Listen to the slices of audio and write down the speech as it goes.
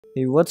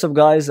Hey, what's up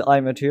guys,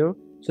 iMAT here.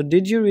 So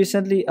did you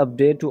recently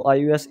update to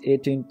iOS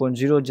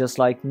 18.0 just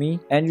like me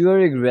and you are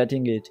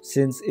regretting it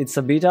since it's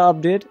a beta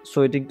update,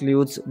 so it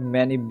includes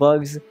many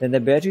bugs, then the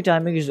battery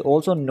timing is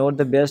also not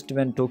the best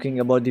when talking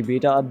about the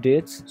beta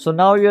updates. So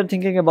now you are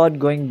thinking about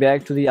going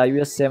back to the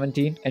iOS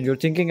 17 and you're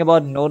thinking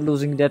about not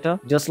losing data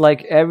just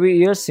like every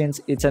year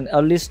since it's an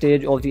early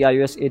stage of the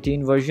iOS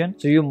 18 version,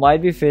 so you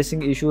might be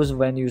facing issues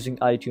when using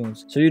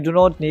iTunes. So you do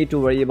not need to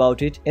worry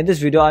about it. In this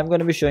video I'm going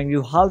to be showing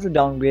you how to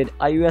downgrade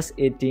iOS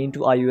 18 to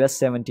iOS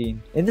 17.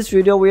 In this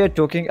video, we are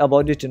talking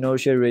about the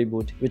Tenorshare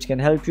Reiboot, which can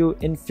help you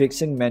in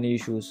fixing many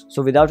issues.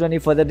 So without any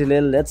further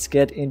delay, let's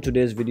get in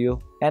today's video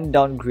and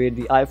downgrade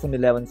the iPhone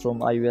 11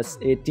 from iOS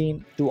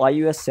 18 to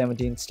iOS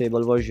 17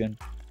 stable version.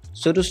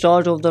 So to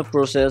start off the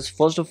process,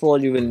 first of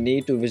all you will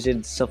need to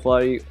visit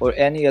Safari or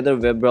any other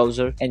web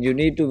browser and you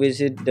need to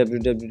visit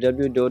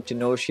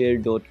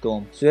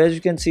www.tenorshare.com. So as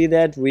you can see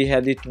that we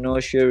have the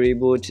Tenorshare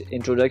Reiboot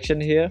introduction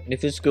here, and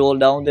if you scroll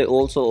down they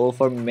also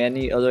offer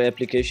many other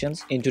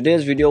applications. In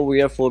today's video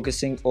we are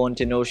focusing on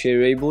Tenorshare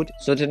Reiboot.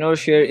 So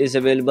Tenorshare is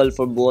available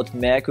for both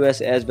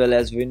macOS as well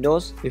as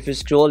Windows. If you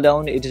scroll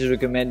down, it is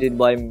recommended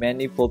by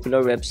many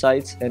popular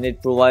websites and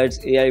it provides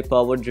AI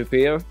powered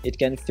repair. It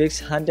can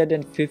fix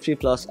 150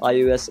 plus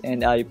iOS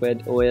and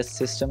iPad OS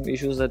system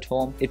issues at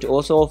home. It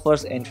also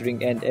offers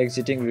entering and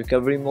exiting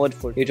recovery mode.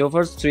 It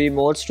offers 3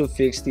 modes to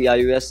fix the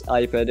iOS,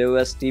 iPad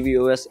OS,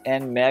 tvOS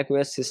and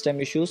macOS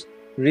system issues.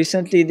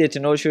 Recently, the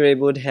Tenorshare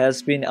Reiboot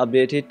has been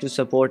updated to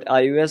support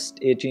iOS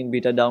 18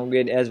 beta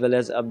downgrade as well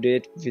as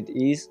update with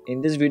ease.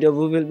 In this video,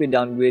 we will be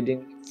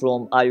downgrading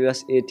from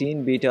iOS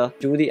 18 beta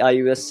to the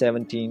iOS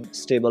 17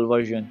 stable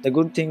version. The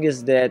good thing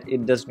is that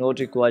it does not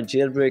require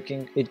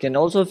jailbreaking. It can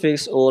also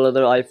fix all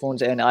other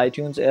iPhones and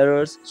iTunes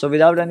errors. So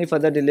without any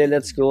further delay,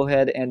 let's go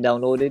ahead and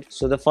download it.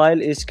 So the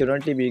file is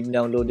currently being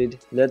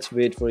downloaded. Let's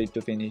wait for it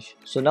to finish.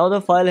 So now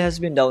the file has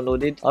been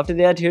downloaded. After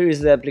that, here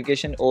is the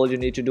application. All you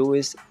need to do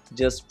is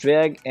just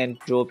drag and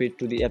drop it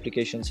to the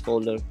applications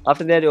folder.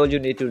 After that, all you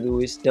need to do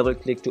is double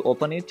click to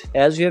open it.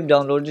 As you have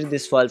downloaded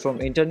this file from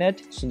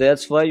internet, so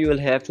that's why you will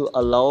have to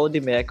allow the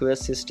macOS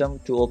system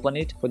to open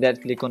it. For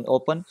that, click on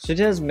open. So it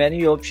has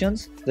many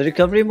options. The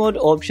recovery mode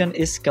option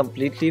is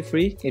completely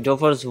free. It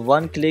offers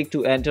one click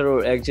to enter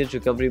or exit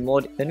recovery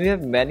mode. Then we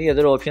have many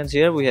other options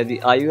here. We have the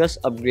iOS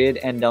upgrade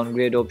and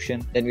downgrade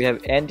option. Then we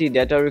have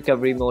anti-data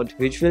recovery mode,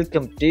 which will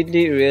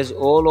completely erase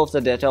all of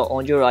the data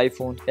on your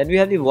iPhone. Then we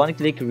have the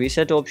one-click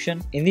reset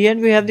option. In the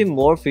end, we have the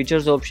more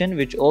features option,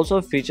 which also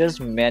features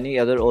many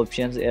other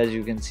options. As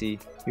you can see,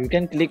 you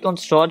can click on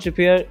start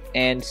repair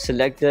and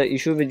select the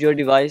issue with your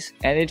device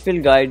and it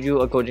will guide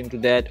you according to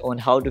that on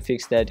how to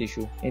fix that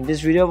issue. In this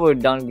video, we're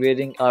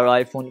downgrading our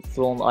iPhone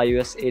from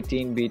iOS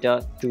 18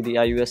 beta to the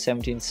iOS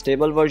 17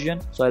 stable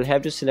version. So I'll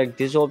have to select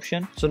this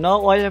option. So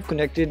now I have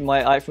connected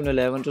my iPhone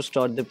 11 to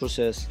start the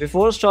process.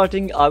 Before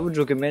starting, I would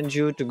recommend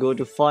you to go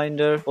to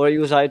Finder or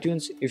use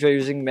iTunes. If you're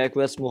using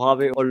macOS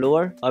Mojave or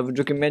lower, I would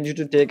recommend you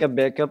to take a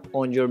backup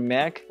on your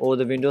Mac or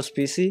the Windows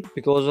PC,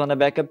 because on a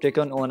backup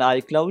taken on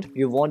iCloud,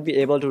 you won't be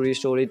able to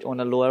restore it on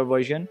a lower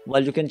version.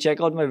 While you can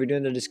check out my video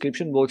in the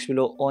description box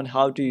below on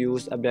how to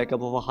use a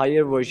backup of a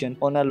higher version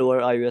on a lower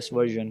iOS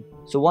version.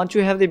 So once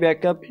you have the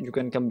backup, you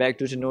can come back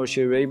to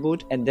Tenorshare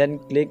Reiboot and then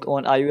click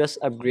on iOS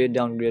upgrade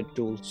downgrade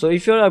tool. So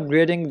if you're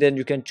upgrading, then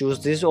you can choose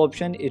this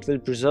option. It will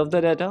preserve the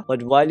data,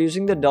 but while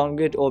using the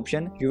downgrade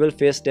option, you will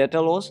face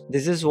data loss.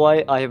 This is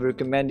why I have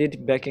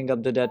recommended backing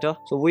up the data.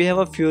 So we have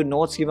a few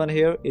notes given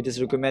here. It is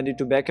recommended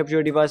to back up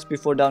your device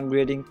before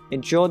downgrading.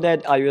 Ensure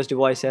that iOS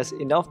device has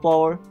enough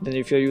power. Then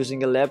if you're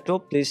using a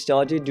laptop, please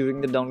start it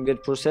during the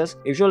downgrade process.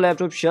 If your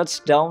laptop shuts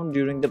down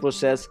during the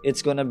process,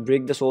 it's gonna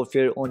break the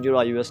software on your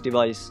iOS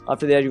device.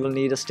 After that, you will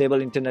need a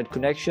stable internet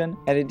connection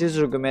and it is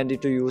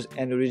recommended to use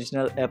an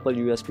original Apple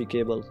USB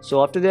cable.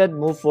 So after that,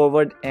 move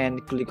forward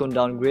and click on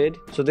downgrade.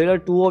 So there are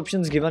 2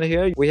 options given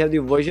here. We have the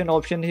version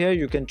option here.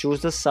 You can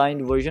choose the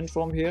signed version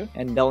from here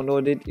and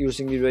download it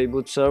using the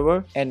Reiboot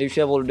server. And if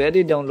you have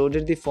already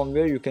downloaded the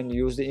firmware, you can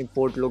use the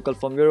import local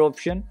firmware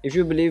option. If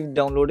you believe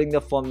downloading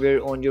the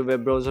firmware on your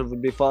web browser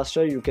would be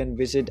faster, you can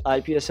visit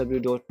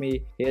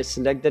ipsw.me. Here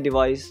select the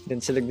device, then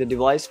select the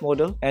device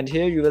model, and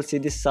here you will see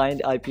the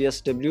signed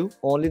IPSW.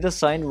 Only the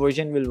signed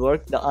version will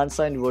work, the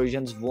unsigned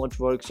versions won't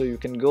work. So you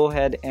can go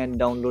ahead and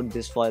download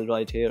this file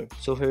right here.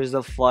 So here is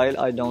the file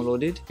I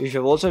downloaded. If you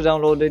have also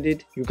downloaded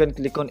it, you can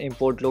click on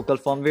import local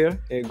firmware.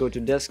 Here go to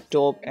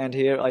desktop and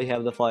here I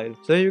have the file.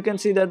 So here you can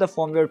see that the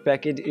firmware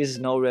package is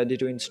now ready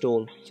to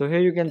install. So here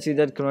you can see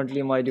that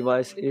currently my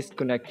device is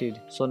connected.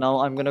 So now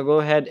I'm gonna go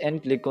ahead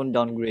and click on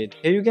downgrade.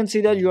 Here you can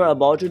see that you are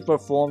about to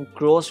perform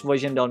cross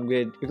version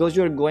downgrade because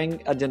you are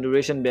going a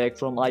generation back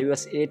from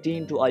iOS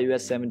 18 to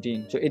iOS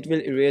 17. So it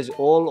will erase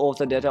all of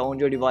the data on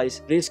your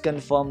device. Please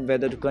confirm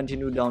whether to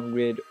continue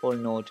downgrade or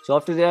not. So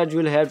after that, you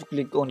will have to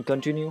click on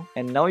continue,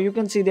 and now you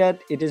can see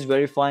that it is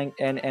verifying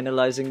and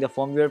analyzing the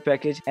firmware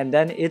package, and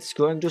then it's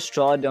going to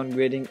start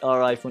downgrading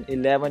our iPhone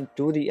 11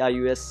 to the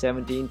iOS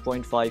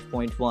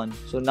 17.5.1.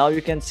 So now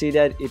you can see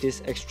that it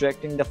is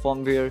extracting the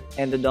firmware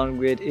and the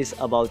downgrade is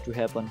about to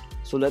happen.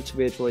 so let's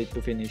wait for it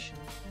to finish.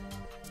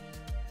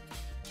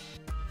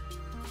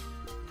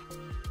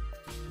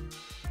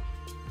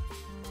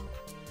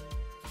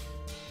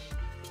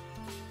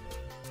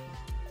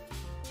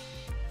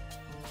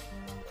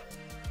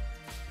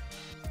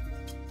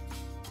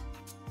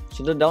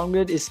 So the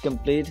downgrade is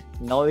complete.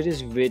 Now it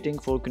is waiting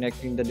for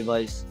connecting the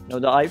device. Now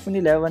the iPhone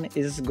 11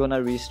 is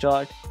gonna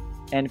restart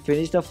and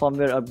finish the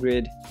firmware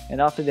upgrade,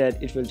 and after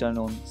that it will turn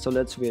on. So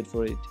let's wait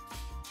for it.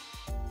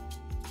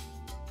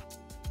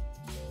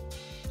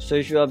 So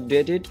if you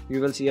update it,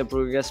 you will see a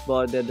progress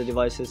bar that the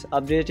device is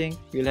updating.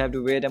 You'll have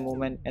to wait a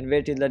moment and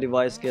wait till the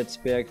device gets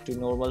back to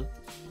normal.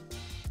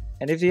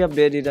 And if the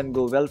update didn't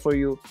go well for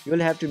you, you will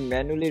have to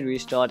manually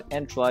restart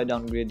and try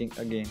downgrading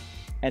again.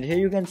 And here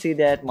you can see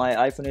that my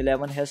iPhone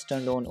 11 has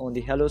turned on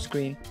the hello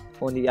screen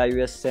on the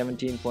iOS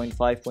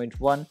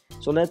 17.5.1.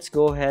 So let's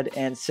go ahead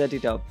and set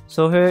it up.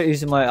 So here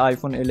is my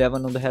iPhone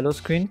 11 on the hello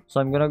screen. So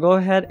I'm gonna go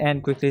ahead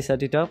and quickly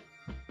set it up.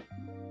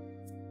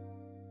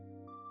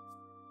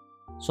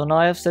 So now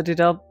I have set it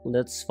up.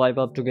 Let's swipe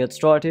up to get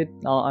started.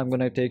 Now I'm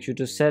gonna take you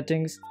to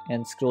settings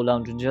and scroll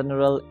down to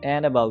general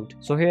and about.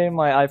 So here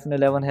my iPhone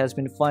 11 has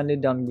been finally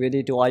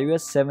downgraded to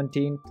iOS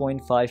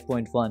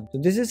 17.5.1. So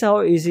this is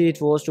how easy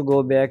it was to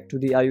go back to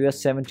the iOS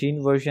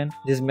 17 version.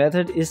 This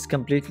method is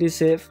completely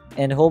safe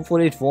and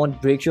hopefully it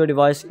won't break your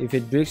device. If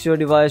it breaks your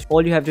device,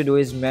 all you have to do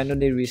is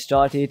manually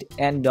restart it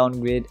and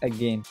downgrade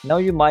again. Now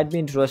you might be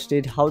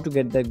interested how to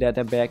get the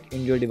data back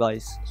in your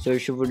device. So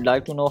if you would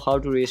like to know how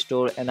to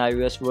restore an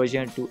iOS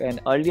version to an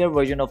earlier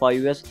version of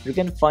iOS, you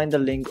can find the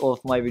link of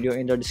my video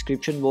in the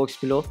description box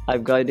below.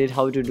 I've guided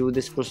how to do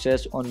this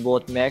process on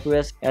both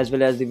macOS as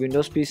well as the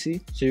Windows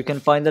PC. So you can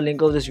find the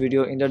link of this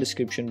video in the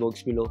description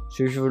box below.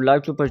 So if you would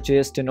like to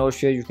purchase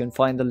Tenorshare, you can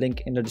find the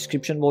link in the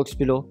description box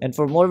below. And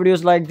for more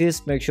videos like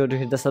this, make sure to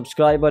hit the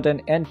subscribe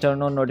button and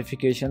turn on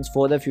notifications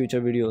for the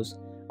future videos.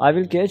 I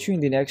will catch you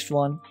in the next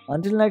one.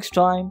 Until next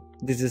time,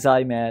 this is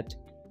iMAT.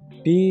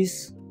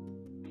 Peace.